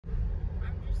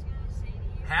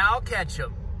Hal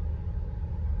Ketchum.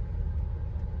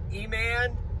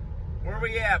 E-Man, where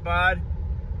we at, bud?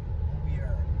 We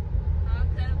are. Hal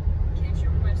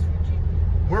Ketchum, West Virginia.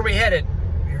 Where are we headed?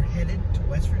 We are headed to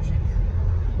West Virginia.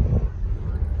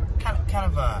 Kind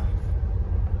of a.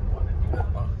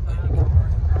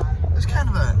 It was kind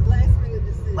of a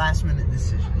last minute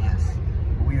decision. Yes,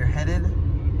 we are headed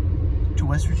to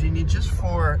West Virginia just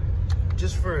for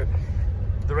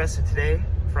the rest of today,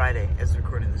 Friday, as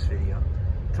recording this video,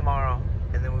 tomorrow,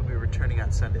 and then we'll be returning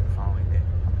on Sunday the following day.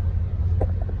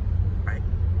 Right?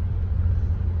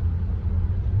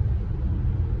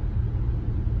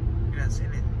 You're not saying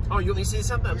anything? Oh, you want me to say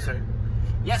something? I'm sorry.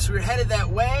 Yes, we're headed that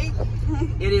way.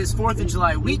 It is 4th of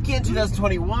July weekend,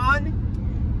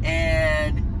 2021,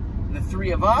 and the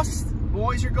three of us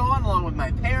boys are going along with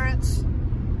my parents,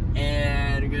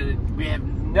 and we have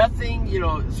nothing, you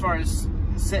know, as far as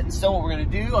set in stone what we're gonna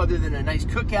do other than a nice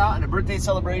cookout and a birthday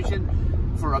celebration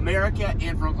for America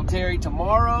and for Uncle Terry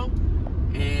tomorrow,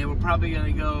 and we're probably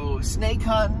gonna go snake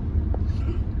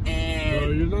hunting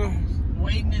and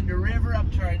wading in the river up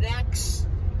to our necks,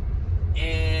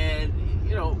 and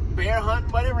you know, bear hunting,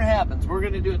 whatever happens, we're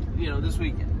gonna do it, you know, this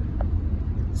weekend.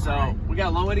 So we got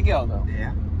a long way to go though.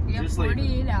 Yeah. We have Just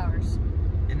 48 hours.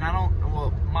 And not only,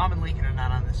 well, Mom and Lincoln are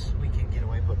not on this weekend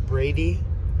getaway, but Brady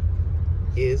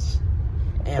is,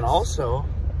 and also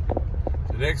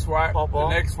the next white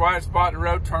spot in the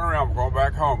road, turn around, we're going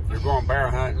back home. If you're going bear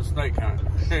hunting and snake hunting,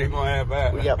 you ain't gonna have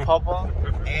that. we got Pawpaw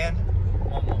and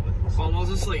Mama with us.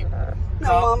 Almost asleep.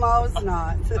 No, Mama was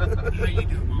not. How you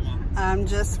doing, Mama? I'm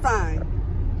just fine.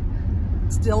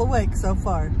 Still awake so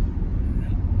far.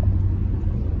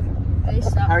 They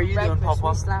stopped How are you for doing, breakfast.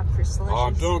 Papa? We stopped for slushers. Oh,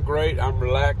 I'm doing great. I'm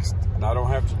relaxed, and I don't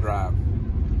have to drive.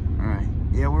 All right.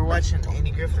 Yeah, we're watching Andy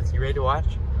Griffith. You ready to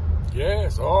watch?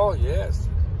 Yes, oh yes.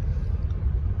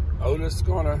 Otis is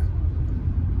gonna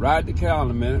ride the cow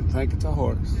in a minute and think it's a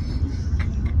horse.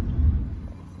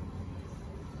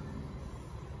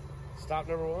 Stop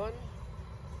number 1,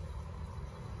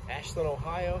 Ashland,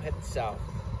 Ohio, heading south.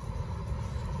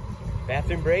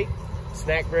 Bathroom break,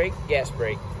 snack break, gas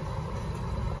break.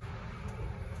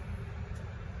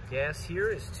 Gas here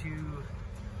is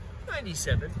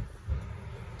 $2.97.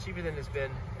 Cheaper than it's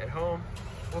been at home.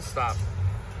 We'll stop.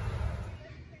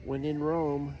 When in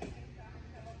Rome,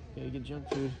 gotta get junk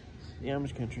food. The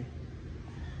Amish country.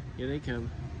 Here they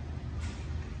come.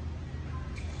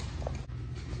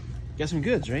 Got some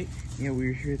goods, right? Yeah, we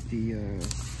were here at the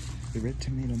Red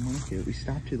Tomato Market. We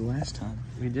stopped here the last time.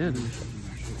 We did.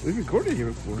 We recorded here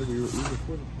before. We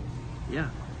recorded. Yeah.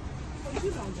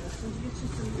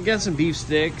 We got some beef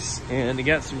sticks and we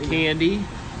got some candy.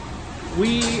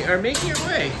 We are making our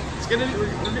way. It's gonna be,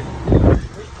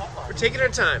 we're taking our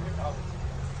time.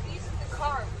 These are the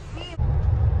car. We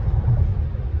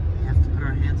have to put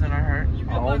our hands on our heart.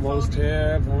 Almost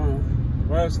heaven,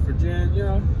 West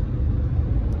Virginia.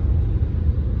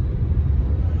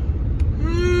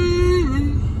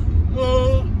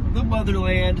 Oh, the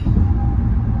motherland.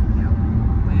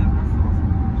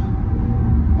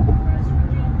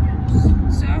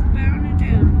 Southbound and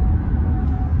down.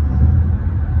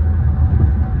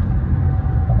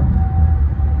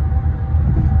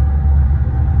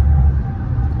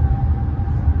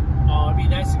 Oh, it'd be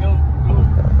nice to go.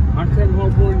 I come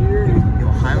home one year and The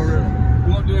Ohio River.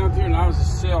 went down there and I was a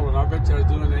selling. I bet you I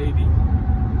was doing 80.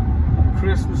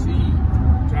 Christmas Eve,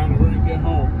 trying to really get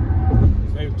home.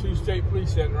 They have 2 state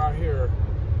police sitting right here.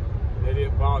 And they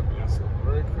didn't bother me. I said,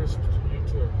 Merry Christmas to you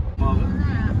too.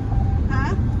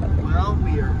 Huh? Well,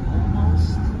 we are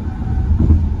almost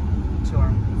to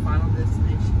our final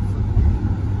destination for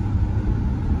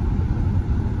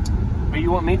But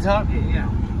you want me to talk? the day. Yeah.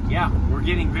 Yeah, we're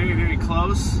getting very, very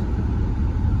close.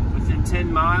 Within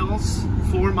 10 miles,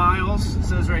 4 miles, it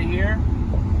says right here.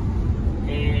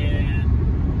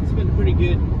 And it's been a pretty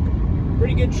good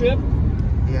trip.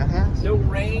 Yeah, it has. No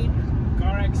rain,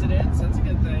 car accidents, that's a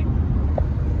good thing.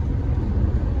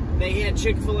 They had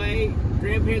Chick-fil-A.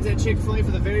 Grandparents had Chick-fil-A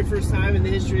for the very first time in the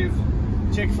history of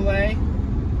Chick-fil-A.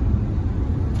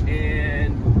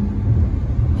 And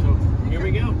so here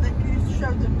we go. You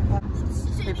showed them.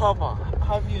 Hey, Pawpaw,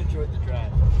 how have you enjoyed the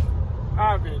drive?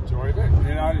 I've enjoyed it,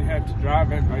 and I didn't have to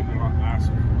drive. It made it a lot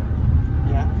nicer.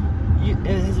 Yeah.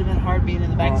 Has it been hard being in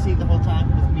the back seat the whole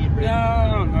time with me and Brady?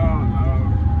 No.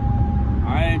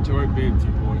 I enjoyed being with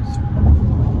you boys.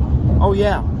 Oh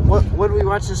yeah. What did we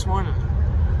watch this morning?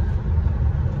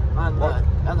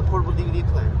 On the portable DVD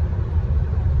player.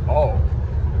 Oh,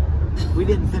 We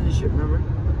didn't finish it, remember?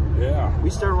 yeah. We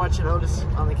started watching Otis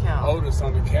on the cow. Otis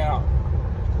on the cow.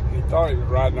 He thought he was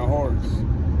riding a horse.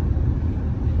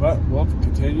 But we'll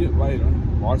continue it later.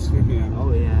 Watch it again.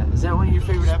 Oh yeah. Is that one of your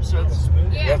favorite episodes?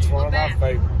 Yeah, That's one of my bat.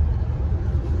 favorites.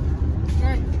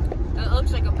 It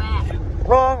looks like a bat.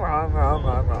 Wrong.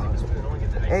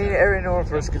 Every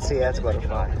Northwest could see that's a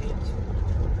butterfly.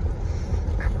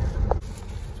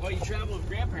 Well, you travel with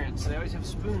grandparents, so they always have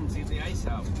spoons to get the ice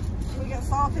out. We got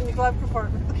salt in the glove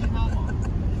compartment. Hey, Mama,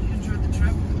 you enjoyed the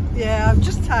trip? Yeah, I'm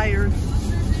just tired.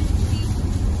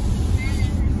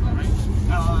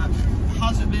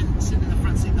 How's it been sitting in the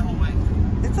front seat the whole way?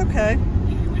 It's okay.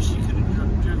 You wish you could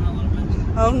have driven a little bit?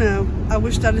 Oh no, I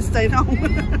wished I'd have stayed home.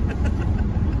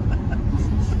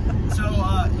 So,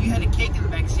 you had a cake in the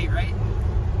back seat, right?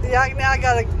 Yeah, now I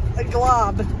got a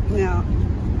glob now.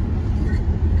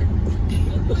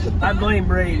 I blame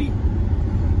Brady.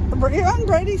 You're on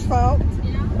Brady's fault. I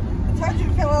told you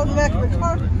to fill out the back of the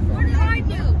car. What did I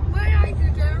do? What did I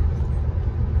do, Joe?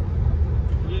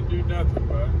 You didn't do nothing,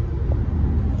 bud.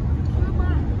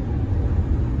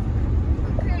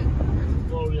 Okay.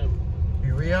 Slow down.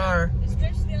 Here we are. It's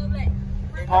just still there.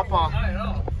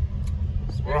 Papa.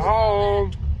 We're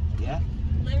home. Yeah?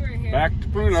 Liver here. Back to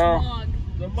Bruno. Hog.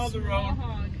 The mother Small road.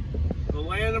 hog. The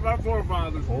land of our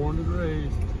forefathers. Born and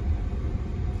raised.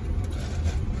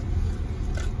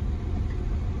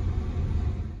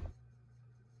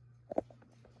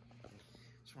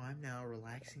 So I'm now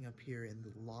relaxing up here in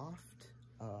the loft.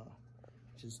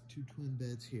 Just 2 twin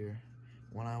beds here.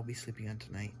 One I'll be sleeping on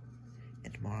tonight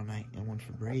and tomorrow night, and one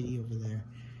for Brady over there.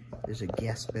 There's a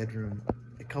guest bedroom,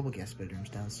 a couple guest bedrooms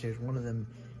downstairs. One of them,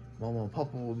 Mama and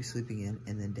Papa will be sleeping in,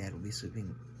 and then Dad will be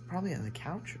sleeping probably on the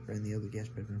couch or in the other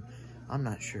guest bedroom. I'm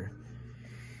not sure.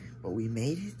 But we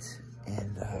made it,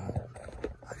 and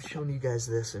I've shown you guys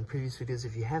this in previous videos.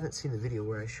 If you haven't seen the video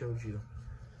where I showed you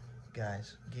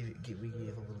guys, we gave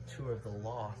a little tour of the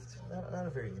loft. Not a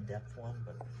very in-depth one,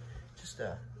 but just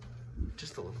a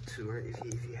little tour.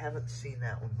 If you haven't seen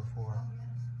that one before,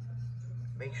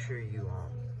 make sure you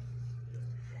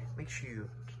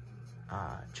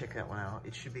check that one out.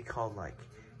 It should be called like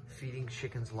Feeding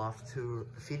Chickens Loft Tour,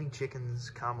 Feeding Chickens,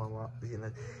 comma loft. You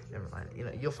know, never mind. You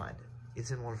know, you'll find it.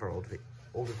 It's in one of our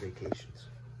older vacations.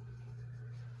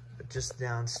 But just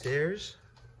downstairs,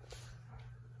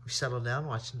 we settled down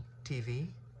watching TV.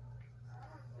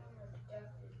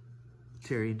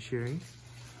 Terry and Sherry.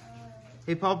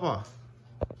 Hey, Papa.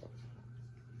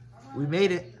 We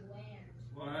made it.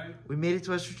 What? We made it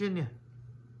to West Virginia.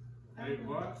 Hey,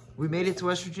 what? We made it to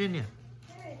West Virginia.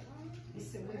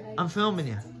 I'm filming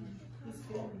you.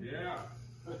 Yeah.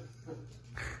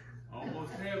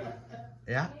 Almost heaven.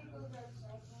 Yeah?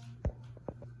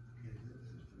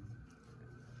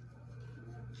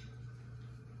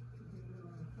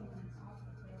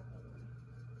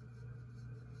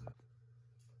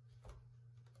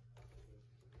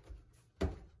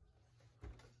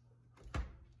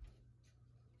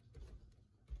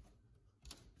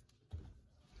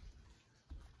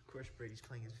 Of course, Brady's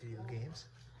playing his video games,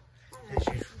 as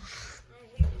usual.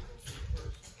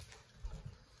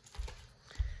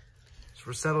 So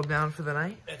we're settled down for the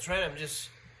night. That's right. I'm just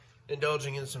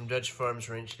indulging in some Dutch Farms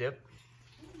ranch dip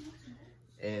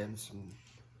and some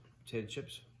potato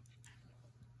chips.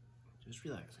 Just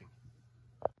relaxing.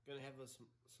 Gonna have some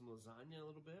lasagna in a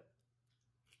little bit.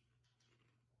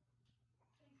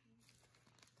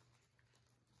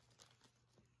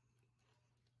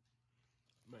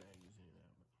 Might not use any of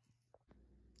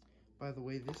that. By the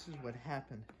way, this is what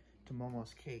happened to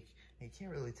Momo's cake. And you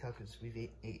can't really tell because we've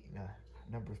eaten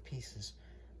a number of pieces,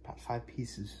 about 5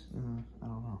 pieces, I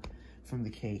don't know, from the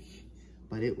cake.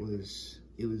 But it was,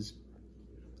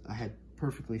 I had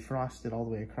perfectly frosted all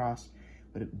the way across,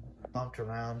 but it bumped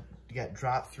around. You got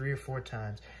dropped 3 or 4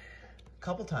 times. A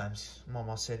couple times,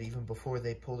 Momo said, even before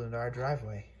they pulled into our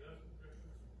driveway.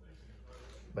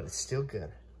 But it's still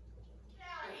good.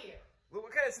 Well,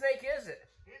 what kind of snake is it?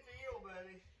 It's a eel,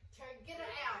 buddy. Get it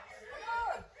out.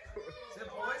 Is it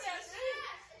poisonous?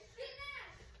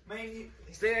 Man,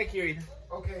 Stay back here, Ethan.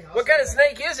 okay. What kind of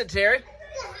snake is it, Terry?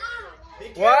 Be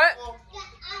What? careful.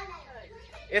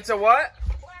 It's a what?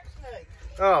 Black snake.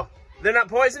 Oh, they're not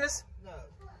poisonous? No.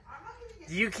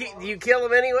 Do you kill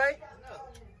them anyway?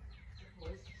 No.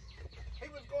 He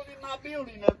was going in my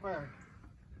building up there.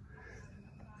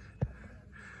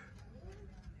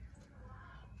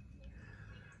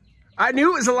 I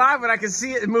knew it was alive when I could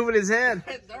see it moving his head.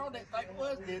 There on that thing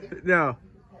was, did he? No.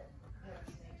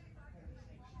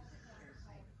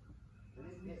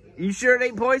 You sure it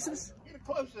ain't poisonous? Get a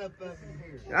close up of him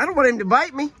here. I don't want him to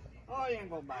bite me. Oh, he ain't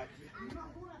gonna bite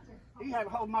you. He had to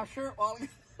hold my shirt while he.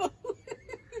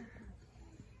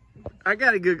 I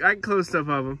can close stuff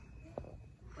of him.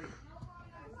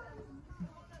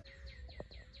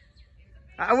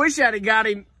 I wish I'd have got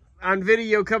him on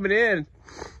video coming in.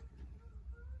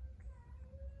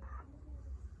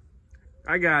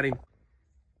 I got him.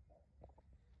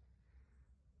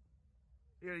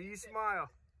 Here, you smile.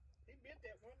 He bit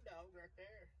that one dog right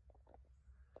there.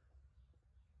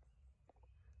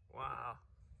 Wow.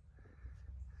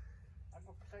 I'm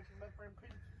gonna take him up there and put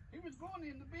him. He was going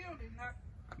in the building. I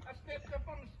stepped up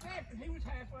on the step and he was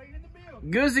halfway in the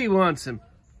building. Guzzy wants him.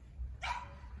 I'm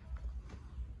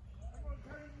gonna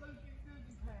turn him loose in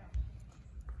Guzzy's house.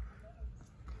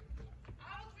 I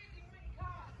don't think he's been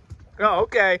caught. Oh,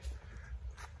 okay.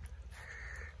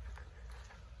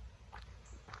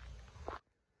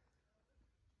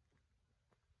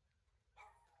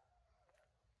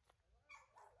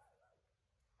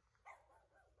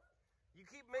 You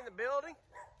keep him in the building?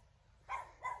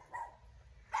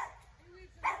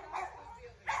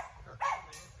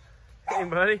 Hey,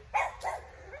 buddy.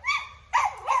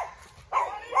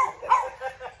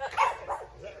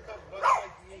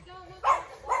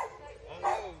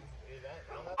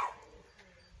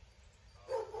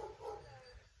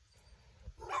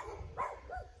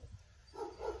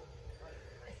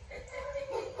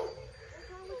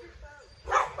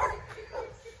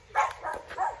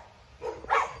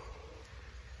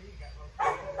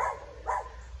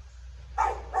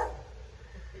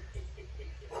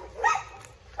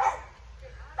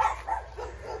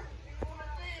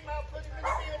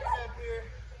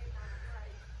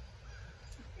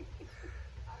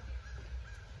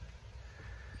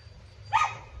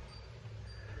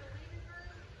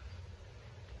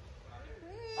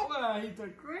 He's a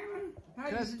Kramer. How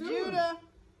you Cousin doing? Judah.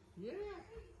 Yeah.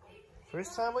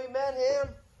 First time we met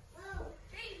him.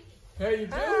 How you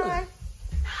doing?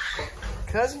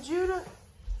 Cousin Judah.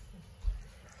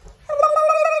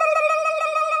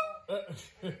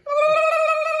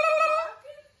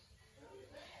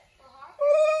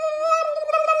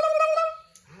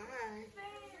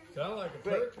 Sound like a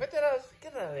Wait, turkey. put that out.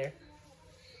 Get out of there.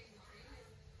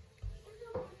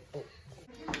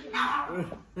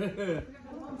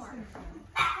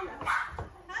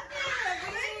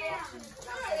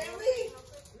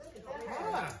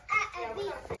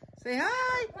 Say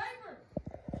hi.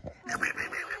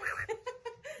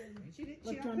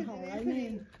 Look on hold. I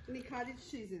mean, any cottage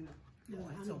cheese in it. No,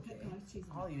 I don't put cottage cheese in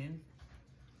it. All you in.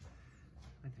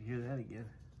 I have to hear that again.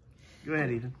 Go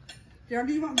ahead, Ethan. Darryl,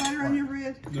 do you want butter on your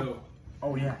bread? No.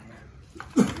 Oh yeah.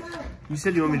 You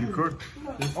said you want me to record.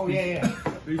 Oh yeah.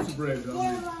 Piece of bread on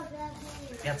me.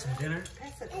 Got some dinner?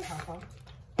 That's such a papa.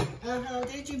 Oh,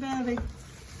 did you, baby?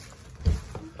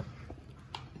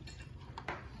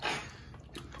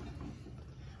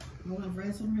 Well, I've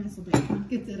wrestled, but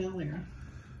get that out there.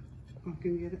 I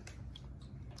can get it.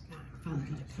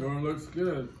 Fine. Sure looks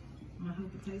good. I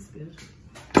hope it tastes good.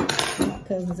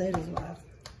 Cousin Zeta's wife.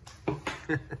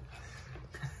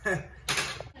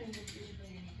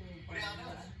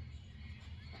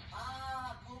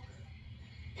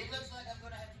 It looks like I'm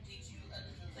gonna have to teach you a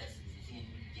little lesson in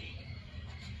game.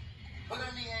 Put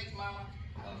on the eggs, Mama.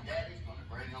 Daddy's gonna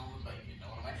bring home the bacon, know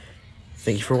what I mean?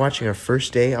 Thank you for watching our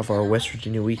first day of our West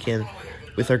Virginia weekend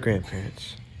with our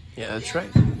grandparents. Yeah, that's right.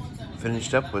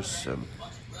 Finished up with some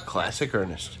classic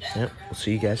Ernest. Yep, we'll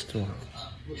see you guys tomorrow.